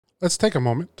let's take a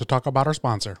moment to talk about our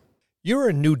sponsor. You're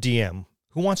a new DM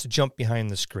who wants to jump behind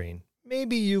the screen.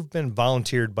 Maybe you've been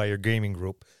volunteered by your gaming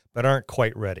group, but aren't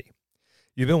quite ready.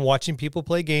 You've been watching people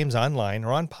play games online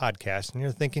or on podcasts, and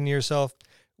you're thinking to yourself,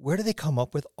 where do they come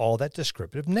up with all that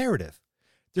descriptive narrative?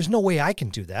 There's no way I can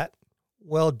do that.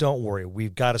 Well, don't worry.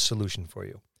 We've got a solution for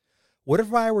you. What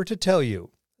if I were to tell you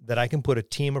that I can put a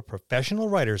team of professional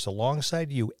writers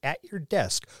alongside you at your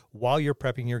desk while you're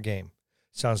prepping your game?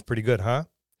 Sounds pretty good, huh?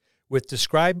 With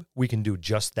Describe, we can do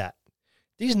just that.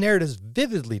 These narratives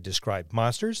vividly describe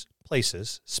monsters,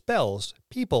 places, spells,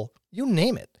 people, you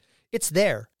name it. It's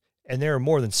there, and there are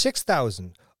more than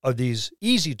 6,000 of these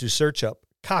easy-to-search up,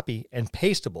 copy, and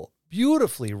pastable,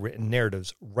 beautifully written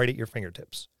narratives right at your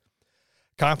fingertips.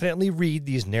 Confidently read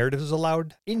these narratives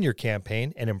aloud in your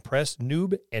campaign and impress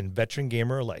noob and veteran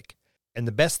gamer alike. And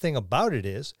the best thing about it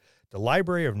is, the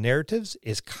library of narratives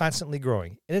is constantly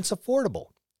growing, and it's affordable.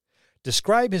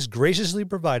 Describe has graciously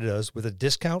provided us with a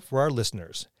discount for our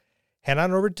listeners. Head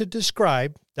on over to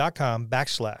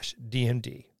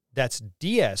describe.com/DMD. That's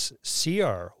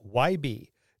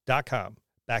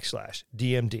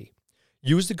DSCRYB.com/DMD.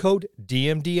 Use the code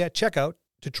DMD at checkout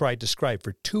to try Describe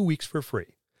for 2 weeks for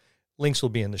free. Links will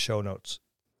be in the show notes.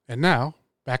 And now,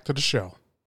 back to the show.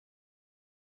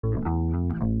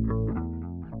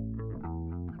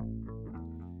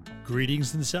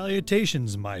 Greetings and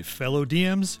salutations, my fellow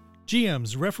DMs,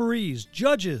 GMs, referees,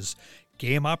 judges,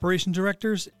 game operation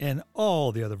directors, and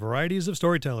all the other varieties of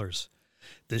storytellers.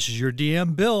 This is your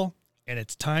DM, Bill, and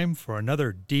it's time for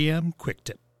another DM Quick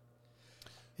Tip.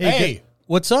 Hey,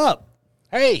 what's up?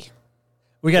 Hey!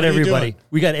 We got What are you everybody. doing?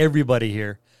 We got everybody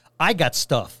here. I got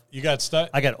stuff. You got stuff?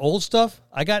 I got old stuff.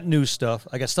 I got new stuff.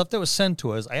 I got stuff that was sent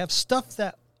to us. I have stuff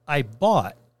that I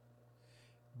bought,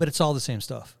 but it's all the same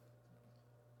stuff.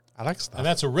 I like stuff. And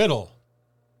that's a riddle.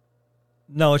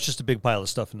 No, it's just a big pile of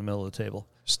stuff in the middle of the table.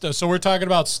 So we're talking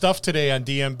about stuff today on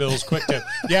DM Bill's Quick Tip.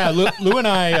 Yeah, Lou and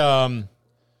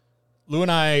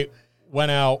I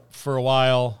went out for a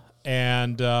while,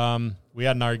 and we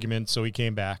had an argument, so we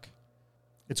came back.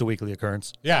 It's a weekly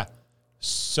occurrence. Yeah.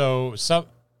 So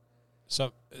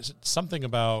something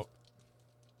about,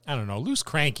 I don't know, Lou's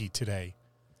cranky today.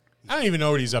 I don't even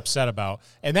know what he's upset about.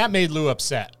 And that made Lou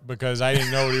upset because I didn't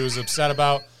know what he was upset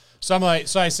about. So I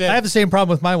said, I have the same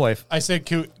problem with my wife. I said,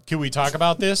 can we talk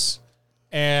about this?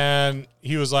 And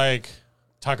he was like,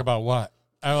 talk about what?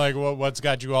 I'm like, well, what's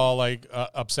got you all like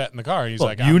upset in the car? He's Well,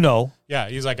 like, yeah.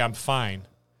 He's like, I'm fine.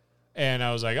 And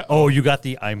I was like, Oh, you got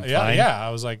the I'm yeah, fine? yeah.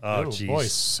 I was like, Oh, oh geez. boy,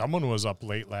 someone was up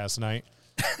late last night.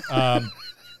 And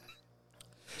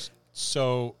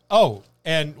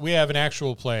we have an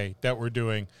actual play that we're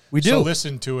doing. We do. So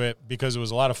listen to it because it was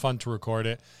a lot of fun to record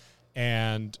it.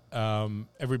 And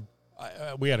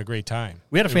we had a great time.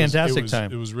 We had a fantastic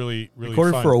time. It was really, really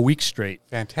Recorded fun. for a week straight.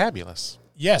 Fantabulous.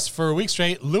 Yes, for a week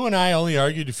straight. Lou and I only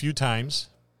argued a few times.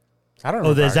 I don't Oh,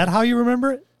 remember. is that how you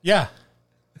remember it? Yeah.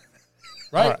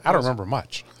 Right? I don't remember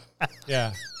much.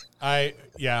 Yeah. I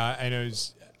know.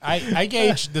 I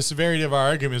gauge the severity of our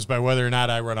arguments by whether or not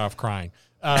I run off crying.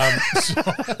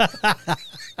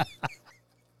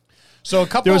 So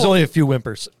There was only a few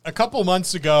whimpers. a couple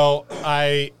months ago,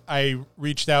 I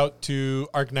reached out to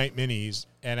Arcknight Minis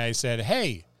and I said,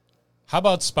 "Hey, how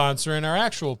about sponsoring our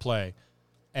actual play?"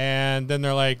 And then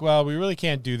they're like, "Well, we really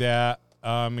can't do that."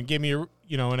 And gave me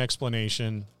an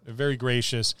explanation. They're very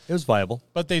gracious, It was viable.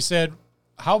 but they said,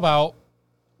 "How about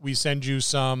we send you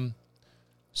some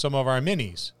of our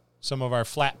minis, some of our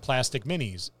flat plastic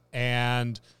minis?"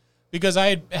 And because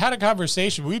I had a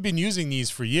conversation, we've been using these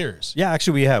for years. Yeah,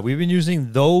 actually we have. We've been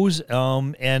using those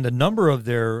and a number of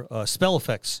their spell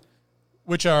effects.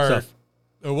 Which are, Stuff.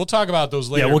 we'll talk about those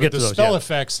later. we'll but get to the those, spell yeah.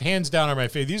 effects, hands down, are my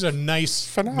favorite. These are nice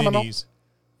Phenomenal. minis,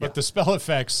 but the spell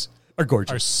effects Are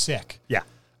gorgeous. are sick. Yeah.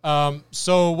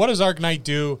 So what does Arcknight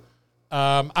do?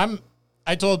 I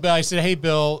told Bill, I said, "Hey,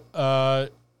 Bill,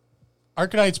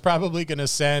 Arcknight's probably going to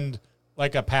send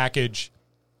like a package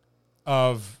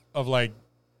of like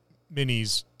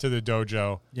minis to the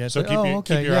dojo. Yeah. So it's keep like,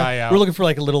 keep your eye out. We're looking for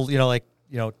like a little, 20,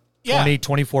 Yeah.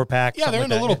 24 pack. Yeah, they're in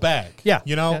something a like little that. bag. Yeah.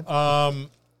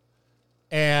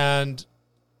 And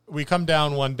we come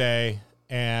down one day,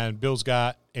 and Bill's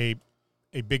got a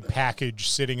big package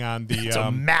sitting on the It's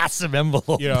a massive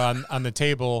envelope. on the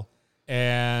table,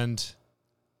 and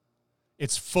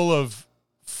it's full of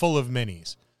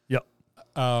minis. Yep.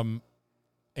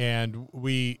 And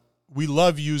we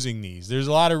love using these. There's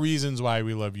a lot of reasons why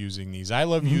we love using these. I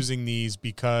love using these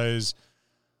because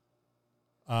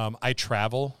I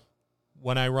travel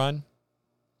when I run,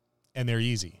 and they're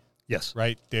easy. Yes.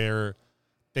 Right? They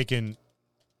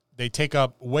they take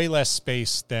up way less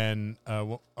space than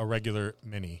a regular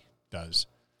mini does.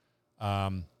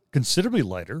 Considerably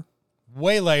lighter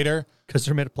Way lighter, because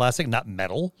they're made of plastic, not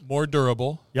metal. more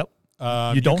durable. Yep.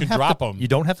 You can have drop to, them. You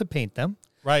don't have to paint them.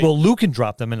 Right. Well, Lou can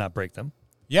drop them and not break them.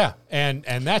 Yeah, and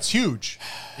that's huge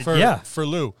for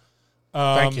Lou.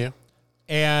 Thank you.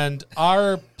 And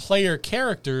our player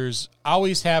characters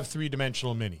always have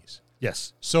 3-dimensional minis.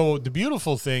 Yes. So the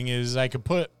beautiful thing is I could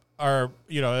put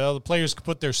the players could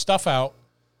put their stuff out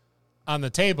on the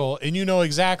table, and you know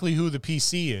exactly who the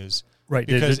PC is. Right.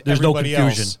 Because There's no everybody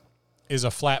confusion. else is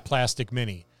a flat plastic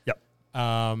mini. Yep.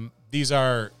 These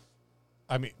are,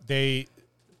 they.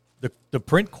 The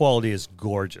print quality is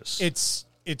gorgeous.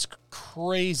 It's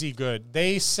crazy good.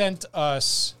 They sent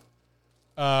us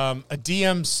a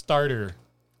DM starter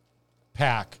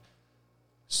pack.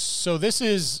 So this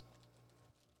is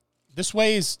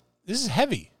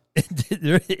heavy.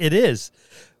 It is.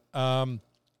 And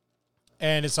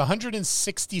it's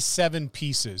 167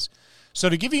 pieces. So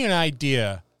to give you an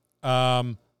idea,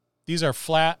 these are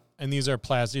flat and these are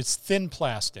plastic. It's thin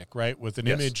plastic, right, with an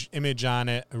image on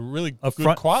it, a really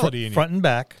good quality in front and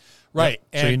back. Right.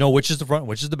 Yep. So you know which is the front,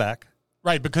 which is the back.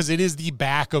 Right, because it is the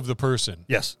back of the person.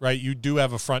 Yes. Right, you do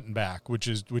have a front and back, which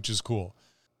is cool.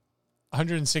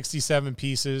 167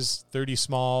 pieces, 30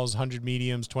 smalls, 100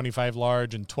 mediums, 25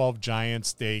 large, and 12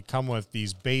 giants. They come with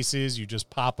these bases. You just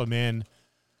pop them in.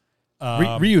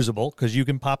 Reusable, because you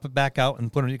can pop it back out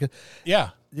and put them. Yeah.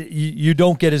 You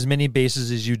don't get as many bases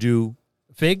as you do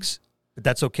figs, but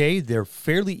that's okay. They're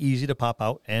fairly easy to pop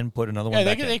out and put another one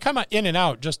back in. They come in and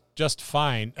out just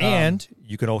fine. And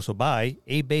you can also buy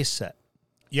a base set.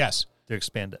 Yes. To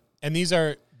expand it. And these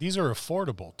are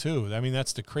affordable too. I mean,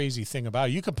 that's the crazy thing about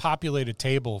it. You could populate a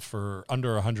table for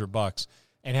under $100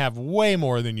 and have way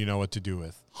more than you know what to do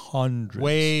with. Hundreds.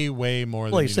 Way more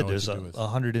than you know what to do with.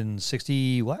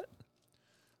 160 what?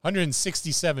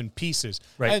 167 pieces.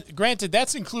 Right. Granted,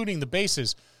 that's including the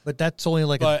bases. But that's only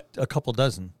like a couple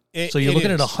dozen. So you're it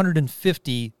looking is. at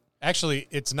 150. Actually,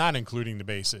 it's not including the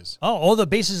bases. Oh, the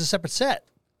base is a separate set.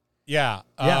 Yeah.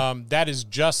 That is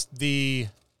just the...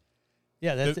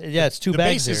 Yeah, it's two the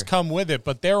bags bases there. come with it,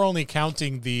 but they're only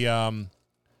counting the...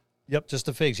 Yep, just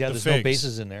the figs. Yeah, there's figs. no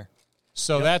bases in there.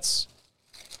 So that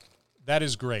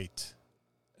is great.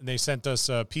 And they sent us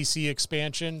a PC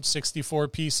expansion, 64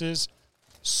 pieces,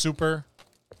 super.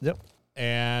 Yep.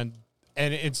 And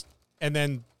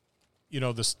then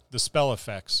the spell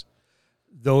effects.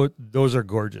 Those are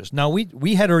gorgeous. Now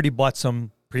we had already bought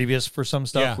some previous for some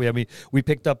stuff. Yeah. We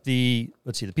picked up the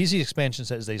PC expansion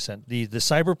sets they sent. The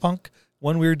Cyberpunk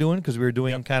one we were doing, because we were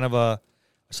doing kind of a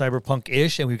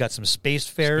Cyberpunk-ish, and we've got some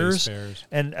Spacefarers.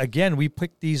 And again, we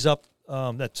picked these up.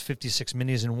 That's 56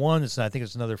 minis in one. I think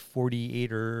it's another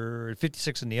 48 or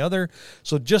 56 in the other.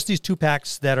 So just these two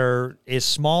packs that are as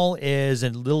small as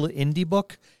a little indie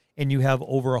book, and you have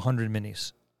over 100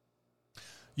 minis.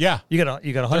 Yeah. You got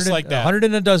 100, like that. 100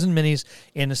 and a dozen minis,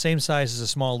 and the same size as a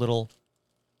small little.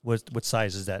 What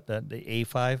size is that? The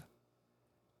A5?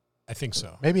 I think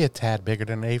so. Maybe a tad bigger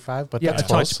than an A5, but Yeah, that's a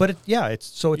close. touch. But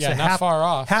it's a not far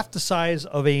off. half the size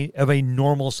of a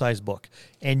normal size book,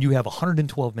 and you have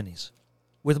 112 minis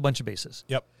with a bunch of bases.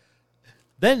 Yep.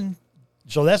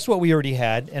 So that's what we already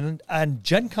had. And on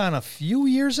Gen Con a few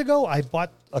years ago, I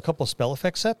bought a couple of spell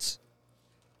effect sets.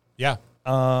 Yeah.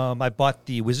 I bought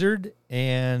the Wizard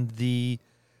and the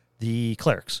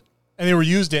Clerics. And they were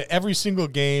used at every single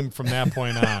game from that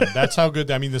point on. That's how good.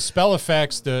 I mean, the spell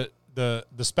effects, the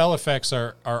spell effects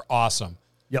are awesome.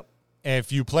 Yep.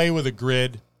 If you play with a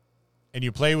grid and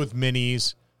you play with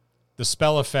minis, the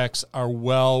spell effects are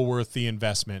well worth the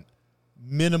investment.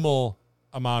 Minimal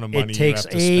amount of money you have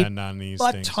to spend on these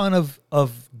things. A ton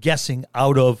of guessing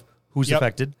out of who's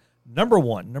affected. Number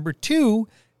one. Number two,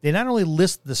 they not only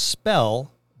list the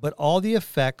spell, but all the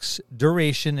effects,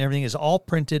 duration, everything is all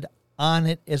printed on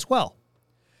it as well.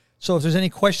 So if there's any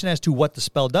question as to what the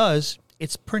spell does,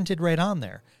 it's printed right on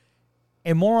there.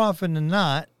 And more often than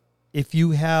not, if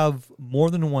you have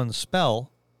more than one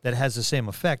spell that has the same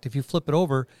effect, if you flip it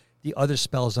over, the other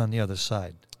spell is on the other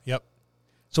side. Yep.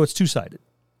 So it's two-sided.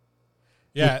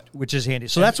 Yeah. Which is handy.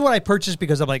 So that's what I purchased,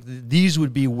 because I'm like, these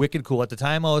would be wicked cool. At the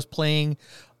time I was playing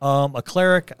a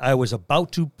cleric, I was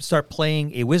about to start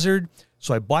playing a wizard.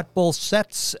 So I bought both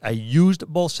sets. I used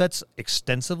both sets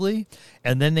extensively.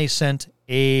 And then they sent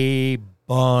a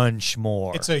bunch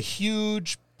more. It's a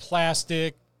huge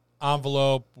plastic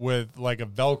envelope with like a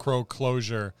Velcro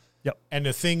closure. Yep. And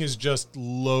the thing is just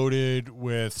loaded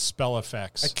with spell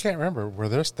effects. I can't remember. Were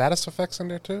there status effects in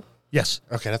there too? Yes.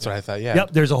 Okay, that's what I thought. Yeah.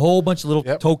 Yep. There's a whole bunch of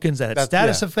little tokens that had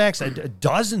status yeah. effects,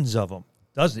 dozens of them.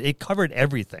 It covered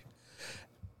everything.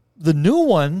 The new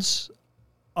ones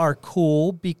are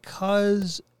cool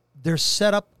because they're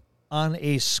set up on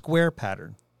a square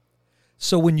pattern.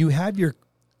 So when you have your,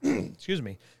 excuse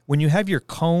me, when you have your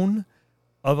cone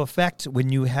of effect,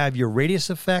 when you have your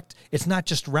radius effect, it's not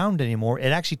just round anymore.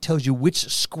 It actually tells you which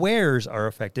squares are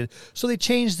affected. So they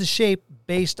changed the shape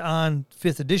based on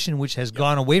 5th edition, which has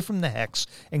gone away from the hex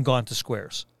and gone to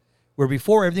squares. Where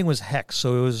before everything was hex,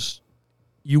 so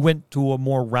you went to a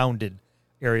more rounded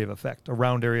area of effect. A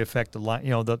round area effect, the line,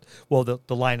 the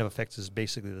line of effects is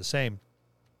basically the same.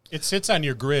 It sits on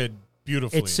your grid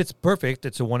beautifully. It sits perfect.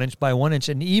 It's a 1 inch by 1 inch.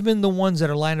 And even the ones that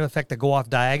are line of effect that go off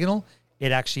diagonal,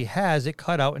 it actually has it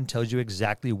cut out and tells you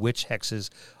exactly which hexes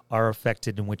are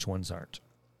affected and which ones aren't.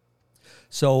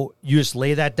 So you just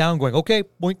lay that down going, okay,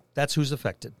 boink, that's who's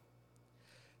affected.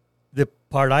 The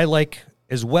part I like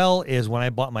as well is when I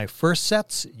bought my first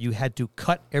sets, you had to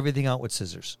cut everything out with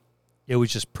scissors. It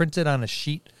was just printed on a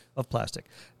sheet of plastic.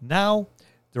 Now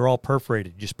they're all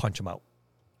perforated. You just punch them out.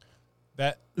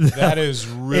 That is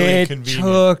really convenient. It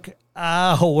took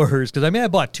hours because I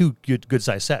bought 2 good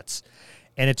size sets,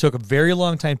 and it took a very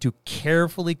long time to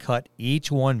carefully cut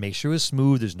each one, make sure it was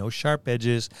smooth, there's no sharp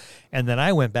edges, and then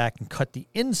I went back and cut the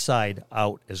inside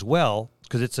out as well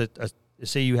because it's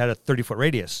say you had a 30-foot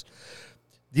radius,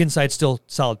 the inside's still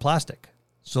solid plastic.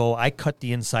 So I cut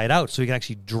the inside out so you can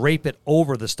actually drape it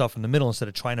over the stuff in the middle instead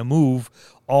of trying to move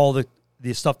all the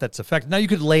stuff that's affected. Now you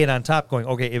could lay it on top going,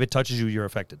 okay, if it touches you, you're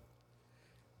affected.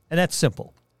 And that's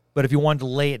simple. But if you wanted to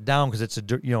lay it down because it's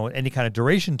any kind of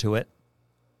duration to it,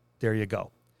 there you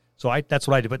go. So that's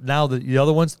what I did. But now the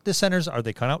other ones, the centers, are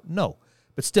they cut out? No.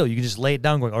 But still, you can just lay it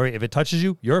down going, all right, if it touches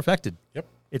you, you're affected. Yep.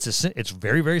 It's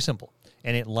very, very simple.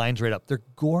 And it lines right up. They're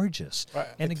gorgeous.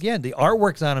 And again, the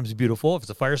artwork on them is beautiful. If it's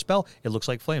a fire spell, it looks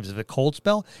like flames. If it's a cold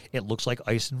spell, it looks like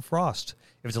ice and frost.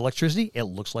 If it's electricity, it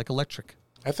looks like electric.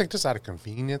 I think just out of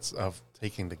convenience of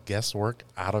taking the guesswork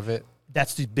out of it.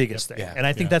 That's the biggest thing. Yeah. And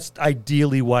I think that's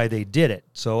ideally why they did it.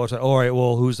 So I was like, all right,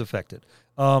 well, who's affected?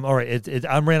 All right,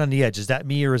 I'm right on the edge. Is that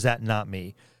me or is that not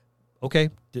me? Okay,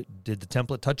 did the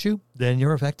template touch you? Then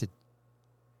you're affected.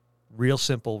 Real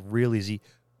simple, real easy,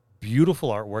 beautiful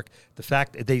artwork. The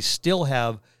fact that they still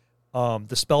have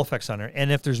the spell effects on there.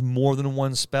 And if there's more than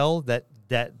one spell that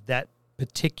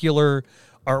particular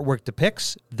artwork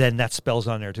depicts, then that spell's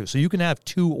on there too. So you can have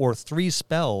 2 or 3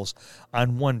 spells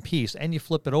on one piece, and you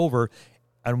flip it over.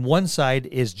 On one side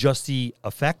is just the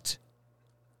effect,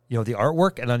 the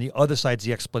artwork, and on the other side is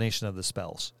the explanation of the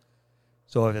spells.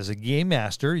 So if as a game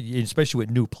master, especially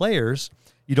with new players,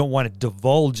 you don't want to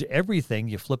divulge everything.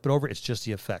 You flip it over, it's just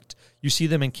the effect. You see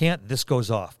them in Cant, this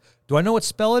goes off. Do I know what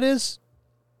spell it is?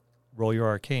 Roll your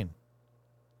arcane.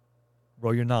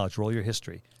 Roll your knowledge, roll your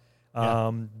history.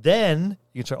 Yeah. Then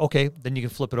you can say, okay, then you can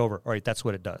flip it over. All right, that's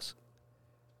what it does.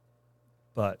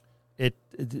 But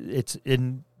it's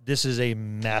in. This is a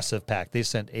massive pack. They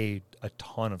sent a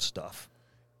ton of stuff.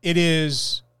 It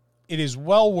is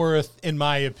well worth, in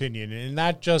my opinion, and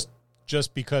not just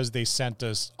because they sent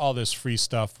us all this free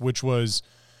stuff, which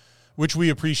we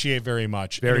appreciate very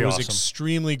much. Very and it was awesome.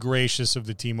 extremely gracious of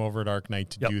the team over at Arcknight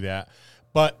to do that.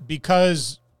 But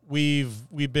because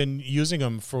we've been using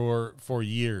them for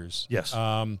years. Yes.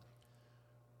 I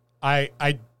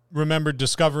remember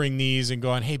discovering these and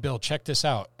going, "Hey, Bill, check this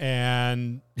out."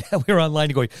 And we were online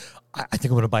and going, I think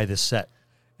I'm going to buy this set.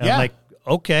 And Yeah. I'm like,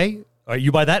 okay, all right,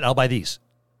 you buy that, I'll buy these.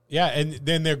 yeah, and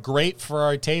then they're great for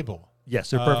our table. Yes,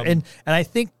 they're perfect. And I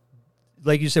think,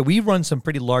 like you said, we run some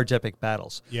pretty large epic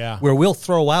battles. Yeah. Where we'll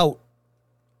throw out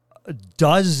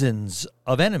dozens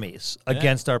of enemies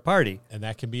against our party. And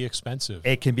that can be expensive.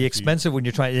 It can be expensive when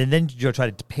you're trying, and then you're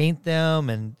trying to paint them.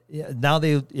 And now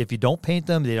if you don't paint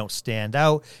them, they don't stand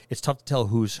out. It's tough to tell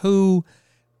who's who.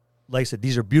 Like I said,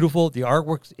 these are beautiful. The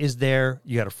artwork is there.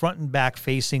 You got a front and back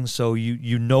facing, so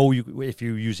you know if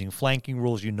you're using flanking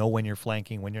rules, you know when you're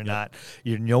flanking, when you're not.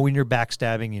 You know when you're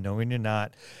backstabbing, you know when you're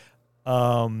not.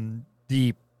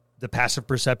 The passive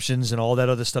perceptions and all that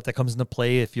other stuff that comes into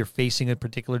play if you're facing a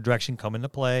particular direction come into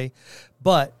play.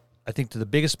 But I think to the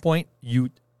biggest point,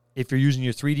 if you're using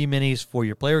your 3D minis for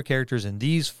your player characters and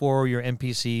these for your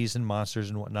NPCs and monsters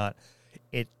and whatnot,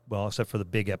 except for the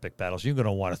big epic battles, you're going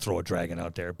to want to throw a dragon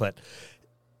out there. But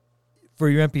for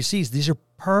your NPCs, these are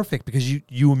perfect because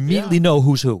you immediately know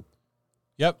who's who.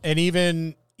 Yep, and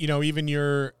even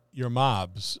your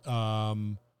mobs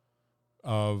of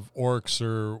orcs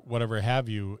or whatever have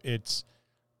you, it's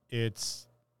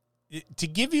to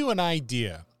give you an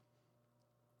idea.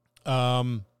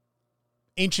 The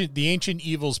Ancient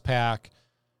Evils pack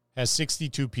has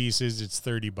 62 pieces. It's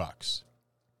 $30.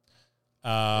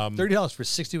 $30 for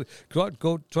 60.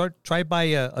 Go try buy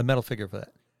a metal figure for that.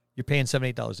 You're paying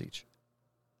 $7, $8 each.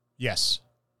 Yes.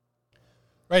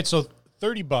 Right. So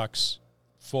 $30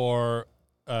 for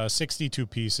 62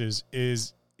 pieces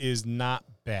is not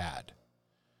bad,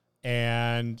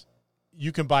 and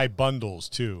you can buy bundles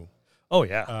too. Oh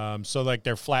yeah. So like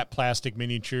their flat plastic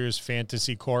miniatures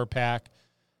fantasy core pack,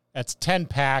 that's 10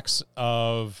 packs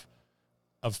of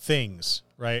things,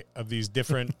 right? Of these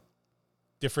different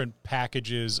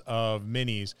packages of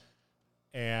minis,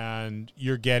 and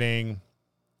you're getting,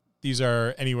 these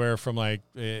are anywhere from like,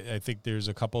 I think there's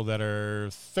a couple that are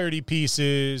 30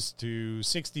 pieces to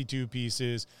 62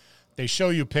 pieces. They show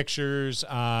you pictures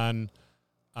on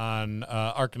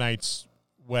Arcknight's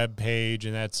web page,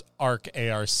 and that's Arc,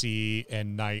 A-R-C,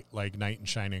 and Knight, like Knight in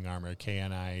Shining Armor,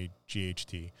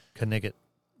 K-N-I-G-H-T. Knigget.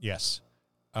 Yes.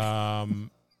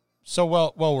 So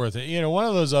well worth it. You know, one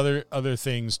of those other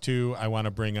things too I want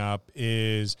to bring up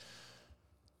is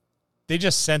they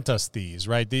just sent us these,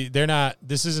 right? They're not,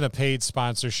 this isn't a paid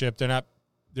sponsorship.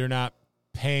 They're not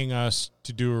paying us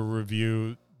to do a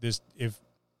review.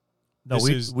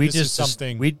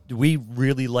 We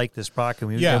really like this product,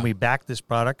 and we back this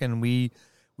product, and we'd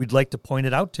like to point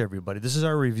it out to everybody. This is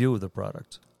our review of the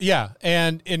product. Yeah,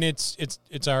 and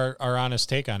it's our honest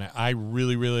take on it. I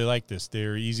really, really like this.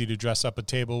 They're easy to dress up a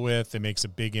table with. It makes a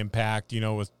big impact, you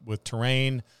know, with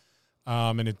terrain,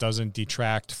 and it doesn't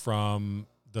detract from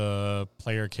the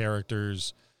player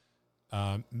characters'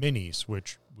 minis,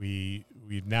 which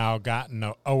we've now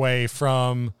gotten away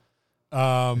from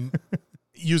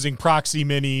using proxy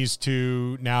minis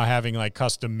to now having like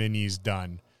custom minis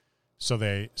done, so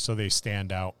they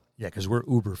stand out. Yeah, because we're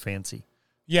uber fancy.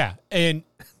 Yeah, and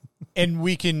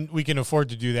we can afford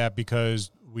to do that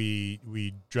because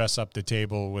we dress up the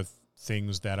table with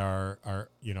things that are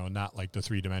you know, not like the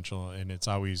 3-dimensional, and it's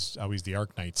always the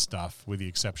Arcknight stuff, with the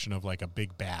exception of like a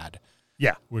big bad.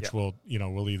 Yeah, which we'll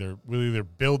either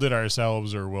build it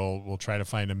ourselves, or we'll try to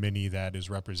find a mini that is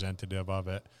representative of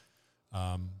it.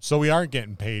 So we aren't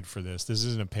getting paid for this. This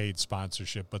isn't a paid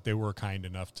sponsorship, but they were kind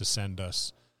enough to send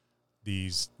us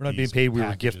these. We're not being paid. Packages. We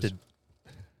were gifted.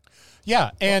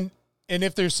 Yeah, and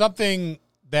if there's something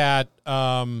that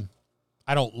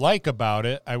I don't like about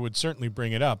it, I would certainly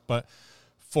bring it up. But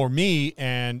for me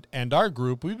and our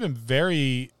group, we've been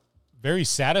very, very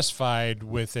satisfied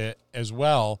with it as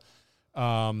well.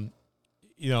 You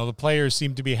know, the players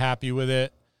seem to be happy with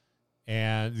it,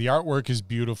 and the artwork is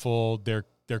beautiful. They're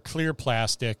clear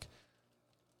plastic,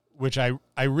 which I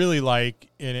really like.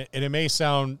 And it may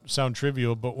sound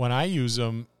trivial, but when I use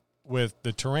them with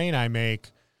the terrain I make,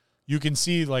 you can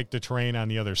see like the terrain on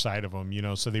the other side of them, you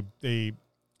know, so they're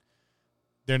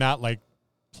not like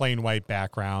plain white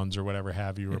backgrounds or whatever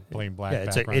have you, or plain black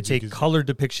backgrounds. It's a color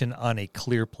depiction on a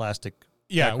clear plastic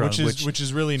background, which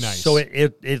is really nice. So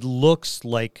it looks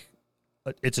like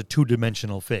it's a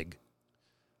 2-dimensional fig.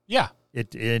 Yeah.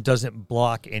 It doesn't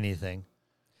block anything.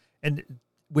 And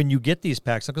when you get these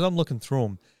packs, because I'm looking through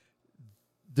them,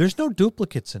 there's no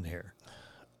duplicates in here.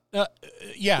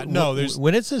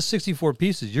 When it says 64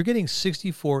 pieces, you're getting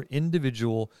 64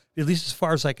 individual, at least as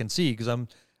far as I can see, because I'm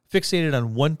fixated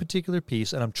on one particular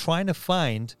piece, and I'm trying to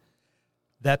find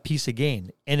that piece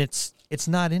again, and it's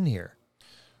not in here.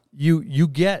 You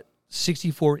get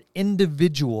 64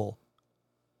 individual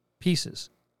pieces.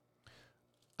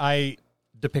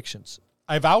 Depictions.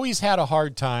 I've always had a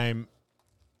hard time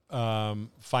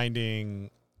finding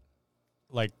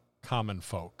like common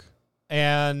folk,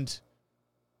 and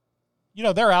you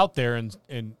know, they're out there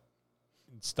and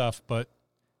stuff, but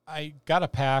I got a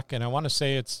pack, and I want to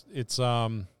say it's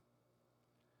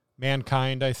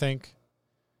Mankind, I think.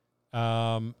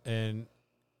 And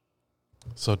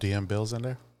so DM Bill's in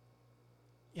there?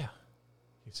 Yeah.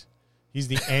 He's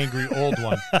the angry old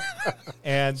one.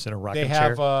 And in a rocking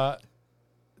chair.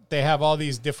 They have all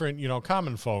these different, you know,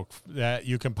 common folk that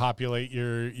you can populate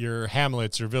your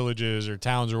hamlets or villages or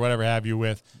towns or whatever have you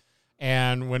with.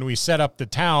 And when we set up the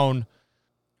town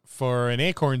for an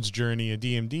Acorns Journey, a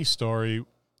DMD story,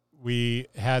 we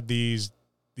had these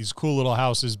cool little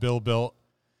houses Bill built,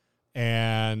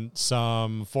 and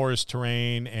some forest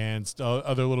terrain and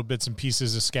other little bits and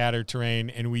pieces of scattered terrain,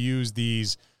 and we used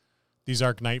these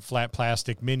Arcknight flat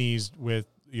plastic minis with,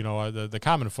 you know, the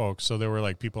common folks. So there were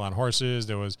like people on horses.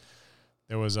 There was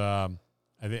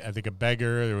I think a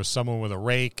beggar. There was someone with a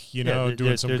rake, you know,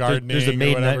 doing some gardening. There's a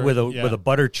maiden with a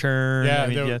butter churn.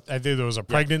 Yeah, I think there was a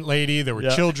pregnant lady. There were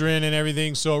children and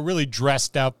everything. So it really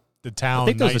dressed up the town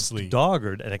nicely. I think there was a dog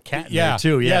and a cat in there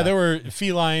too. Yeah, there were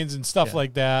felines and stuff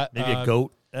like that. Maybe a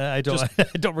goat. I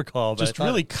don't recall. But just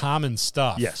really common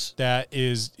stuff. Yes, that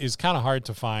is kind of hard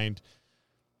to find.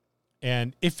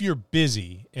 And if you're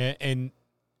busy, and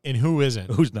who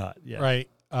isn't? Who's not? Yeah. Right.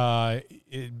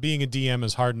 being a DM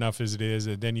is hard enough as it is.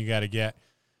 And then you got to get,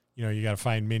 you got to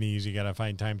find minis. You got to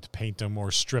find time to paint them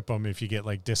or strip them. If you get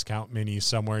like discount minis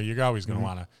somewhere, you're always going to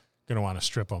want to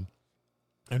strip them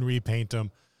and repaint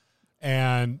them.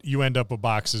 And you end up with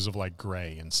boxes of like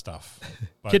gray and stuff.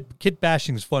 But Kit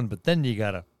bashing is fun, but then you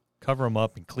got to cover them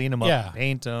up and clean them up and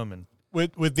paint them. And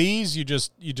with these, you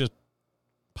just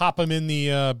pop them in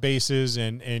the bases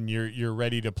and you're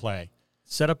ready to play.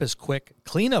 Setup is quick.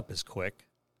 Cleanup is quick.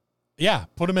 Yeah,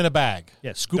 put them in a bag.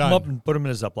 Yeah, scoop them up and put them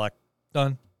in a Ziploc.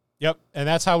 Done. Yep, and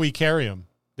that's how we carry them.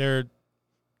 They're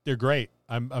great.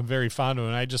 I'm very fond of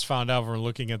them. And I just found out from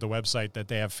looking at the website that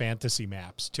they have fantasy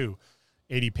maps too.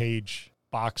 80-page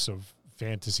box of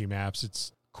fantasy maps.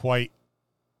 It's quite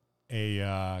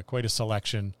a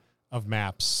selection of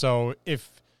maps. So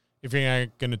if you're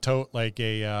not going to tote like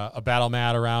a battle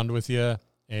mat around with you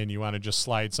and you want to just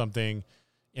slide something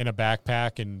in a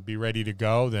backpack and be ready to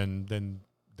go, then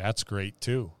that's great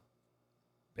too.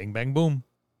 Bing, bang, boom.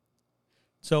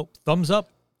 So thumbs up,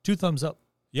 2 thumbs up.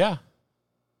 Yeah,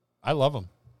 I love them.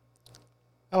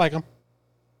 I like them.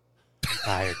 I'm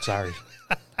tired. Sorry.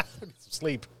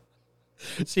 Sleep.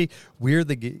 See, we're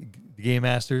the game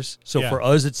masters. So Yeah. for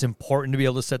us, it's important to be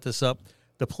able to set this up.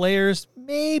 The players,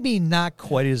 maybe not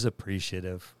quite as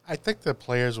appreciative. I think the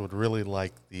players would really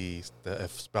like the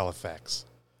spell effects.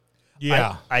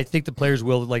 Yeah. I think the players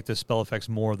will like the spell effects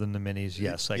more than the minis.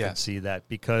 Yes, I can see that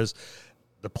because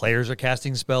the players are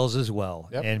casting spells as well.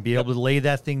 Yep. And be able to lay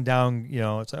that thing down,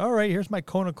 it's like, all right, here's my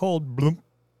cone of cold. Bloom.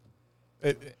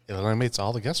 It eliminates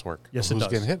all the guesswork. Yes, of it who's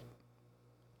does. getting hit.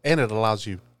 And it allows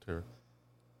you to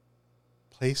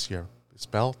place your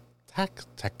spell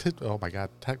Tactfully.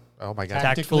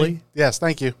 Yes,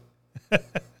 thank you.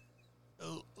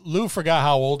 Lou forgot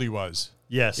how old he was,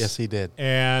 Yes. Yes, he did.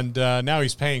 and now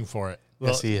he's paying for it.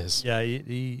 Well, yes, he is. Yeah,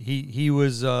 he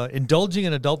was indulging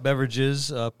in adult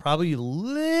beverages, probably a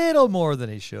little more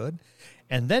than he should,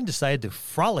 and then decided to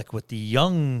frolic with the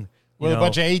young, With a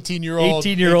bunch of 18-year-old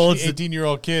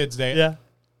 18-year-olds. kids yeah,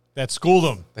 that schooled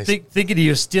him. thinking he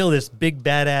was still this big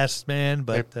badass man,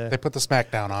 but They put the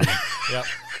smackdown on him. Yep.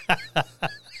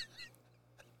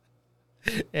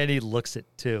 and he looks it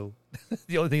too.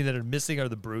 The only thing that are missing are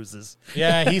the bruises.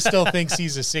 Yeah, he still thinks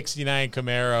he's a 69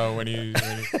 Camaro when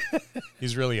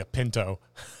he's really a Pinto.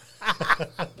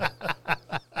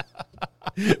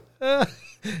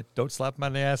 Don't slap him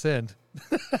on the ass end.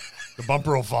 The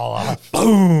bumper will fall off.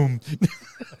 Boom.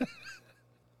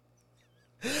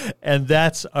 And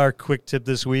that's our quick tip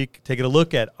this week. Taking a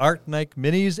look at Arcknight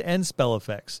Minis and spell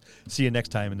effects. See you next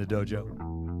time in the dojo.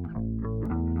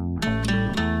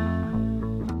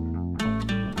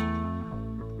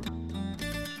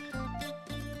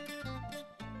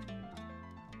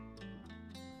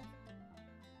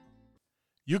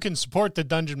 You can support the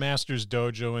Dungeon Masters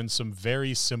Dojo in some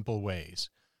very simple ways.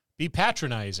 Be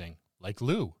patronizing, like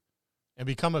Lou, and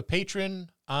become a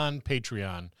patron on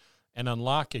Patreon and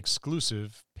unlock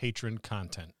exclusive patron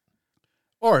content.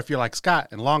 Or if you're like Scott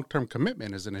and long-term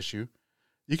commitment is an issue,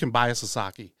 you can buy a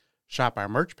Sasaki, shop our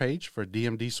merch page for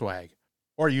DMD swag,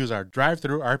 or use our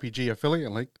Drive-Thru RPG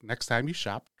affiliate link next time you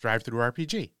shop Drive-Thru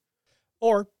RPG.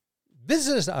 Or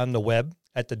visit us on the web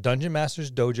at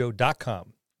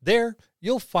thedungeonmastersdojo.com. There,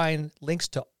 you'll find links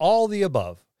to all the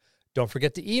above. Don't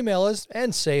forget to email us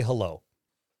and say hello.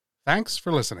 Thanks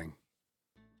for listening.